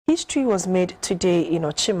History was made today in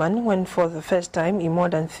Ochiman when for the first time in more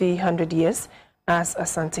than 300 years, as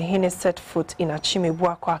Asantehene set foot in Akyem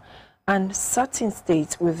Abuakwa and sat in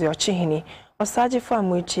state with the Okyehene, Osei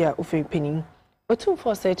Ofori.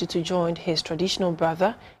 Otumfuo said Tutu joined his traditional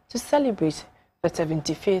brother to celebrate the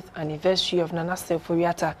 75th anniversary of Nanase Ofori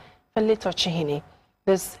Atta, the late Okyehene.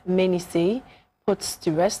 This, many say, puts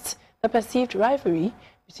to rest the perceived rivalry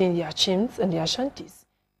between the Akyems and the Ashantis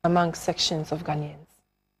among sections of Ghanaians.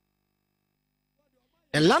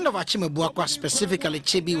 The land of Akyem Abuakwa, specifically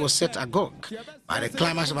Kyebi, was set agog by the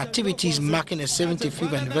climax of activities marking the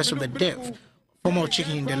 75th anniversary of the death of former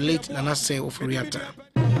Okyehene, the late Nanase Ofori Atta.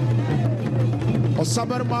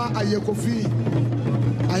 Osabarma ayekofi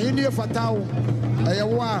ayini fatao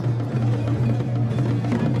ayewa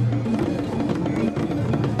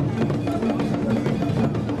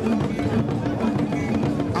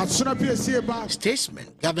Statesmen,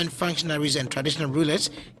 government functionaries and traditional rulers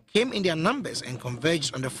came in their numbers and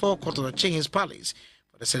converged on the forecourt of the Okyehene's palace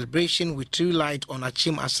for the celebration, with true light on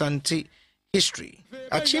Akyem Asante history.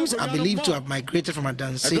 Akyems are believed to have migrated from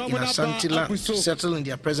Adanse in Asante land to settle in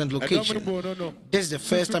their present location. This is the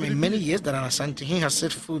first time in many years that an Asantehene has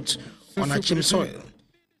set foot on Akyem soil.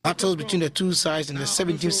 Battles between the two sides in the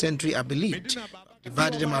 17th century are believed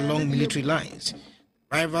divided them along military lines.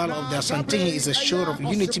 Rival of the Asantehene is a show of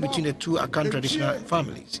unity between the two Akan traditional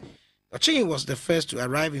families. Okyehene was the first to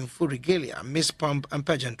arrive in full regalia, mist pomp and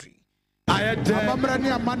pageantry. There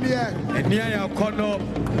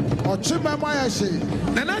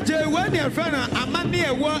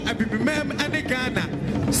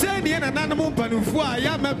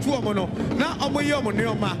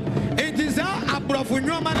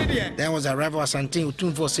was a rival Asantehene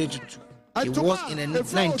Otumfuo said Tutu. He was in a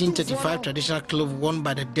 1935 traditional club won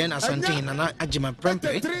by the then Asantehene Nana Agyeman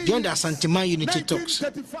Prempeh during the Asantema unity talks.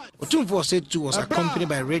 Otumfuo said Tutu was accompanied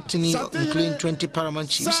by a retinue including 20 paramount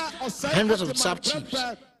chiefs, hundreds of sub-chiefs.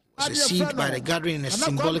 Was received by the gathering in a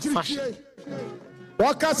symbolic fashion.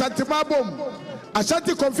 Ashanti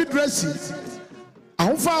Confederacy,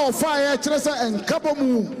 Ahunfa of Fire, Chresa and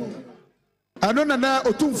Kabomu, Anona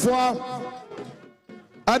Otumfuo,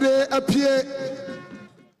 Ade appear.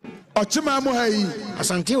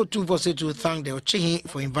 Asante Otumfuo said to thank the Okyehene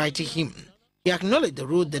for inviting him. He acknowledged the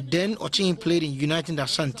role the then Okyehene played in uniting the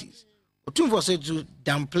Ashantis. Otumfuo said to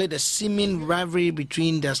downplay the seeming rivalry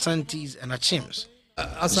between the Ashantis and Akyems.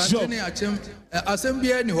 Asantehene Akyem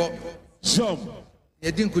asembia ni ho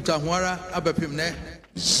yedin kutahuara abapimne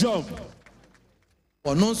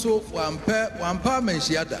ono so wampa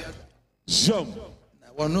menshiada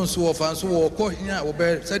ono so ofanso wo kohia wo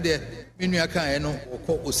be said de minua kan no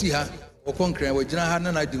wo osi ha wo konkran wo gina ha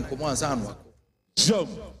na na din komo ansa anwa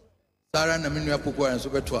sara na minua pokora so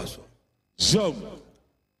beto aso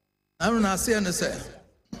na se ne se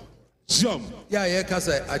ya ye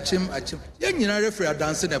kasa Akyem ye nyina refri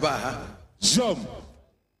adanse ne ba ha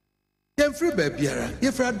ye free ba biara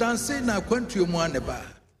ye free adanse na kwantuo mu ane ba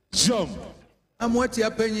amwati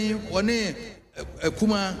apanyi woni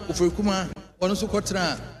akuma ofori kuma wono so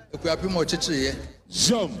kotra akuapem o kyekye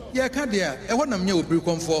ye ka de a ehwo nam nya obiri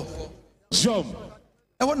komfo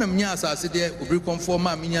ehwo nam nya asase de obiri komfo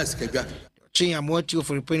ma menya sikadwa. Akyem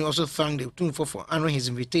Abuakwa also thanked the Otumfuo for honoring his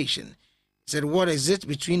invitation. He said what exists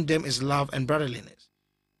between them is love and brotherliness.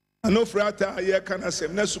 Ano frata ye kana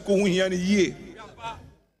sem na suko hu hia ne yie.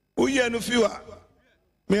 O ye no fiwa.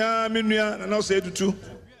 Me a menua na Osei Tutu.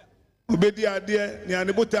 Obedi ade ne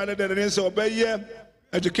anebota ne de ne se obeye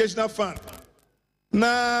educational fund.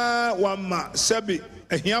 Na wama sebi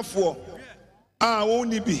ehiafo a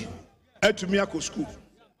woni bi atumi akọ school.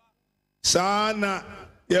 Sana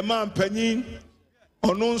ye man panyin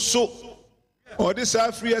ono nso odi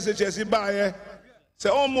sa free SHS baaye se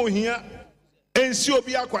omo hia ensi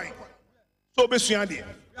obi akwan so obesua de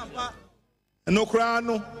no kra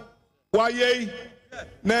no waye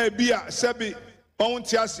na bia sebi on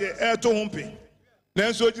ti ase eto hompe na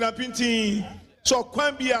enso gina pintin so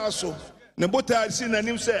kwan bia so ne bota si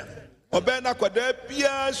nanim se obe na kwada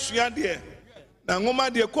bia sua de na ngoma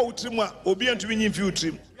de ko utrim a obi antumi nyimfi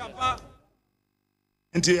utrim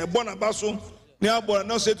nti e bona baso ne abora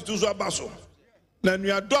na Osei Tutu so abaso na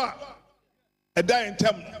nuado a eda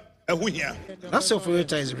entem ehuhia. Nanase Ofori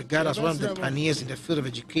Atta is regarded as one of the pioneers in the field of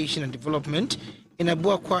education and development in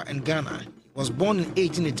Abuakwa and Ghana. He was born in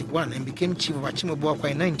 1881 and became chief of Akyem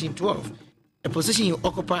Abuakwa in 1912, a position he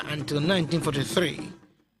occupied until 1943.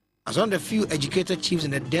 As one of the few educated chiefs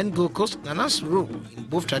in the then Gold Coast, Nana's role in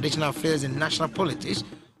both traditional affairs and national politics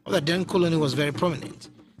of the then colony was very prominent.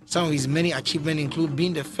 Some of his many achievements include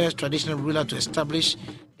being the first traditional ruler to establish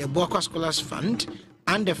the Abuakwa Scholars Fund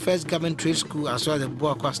and the first government trade school as well as the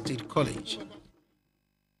Abuakwa State College.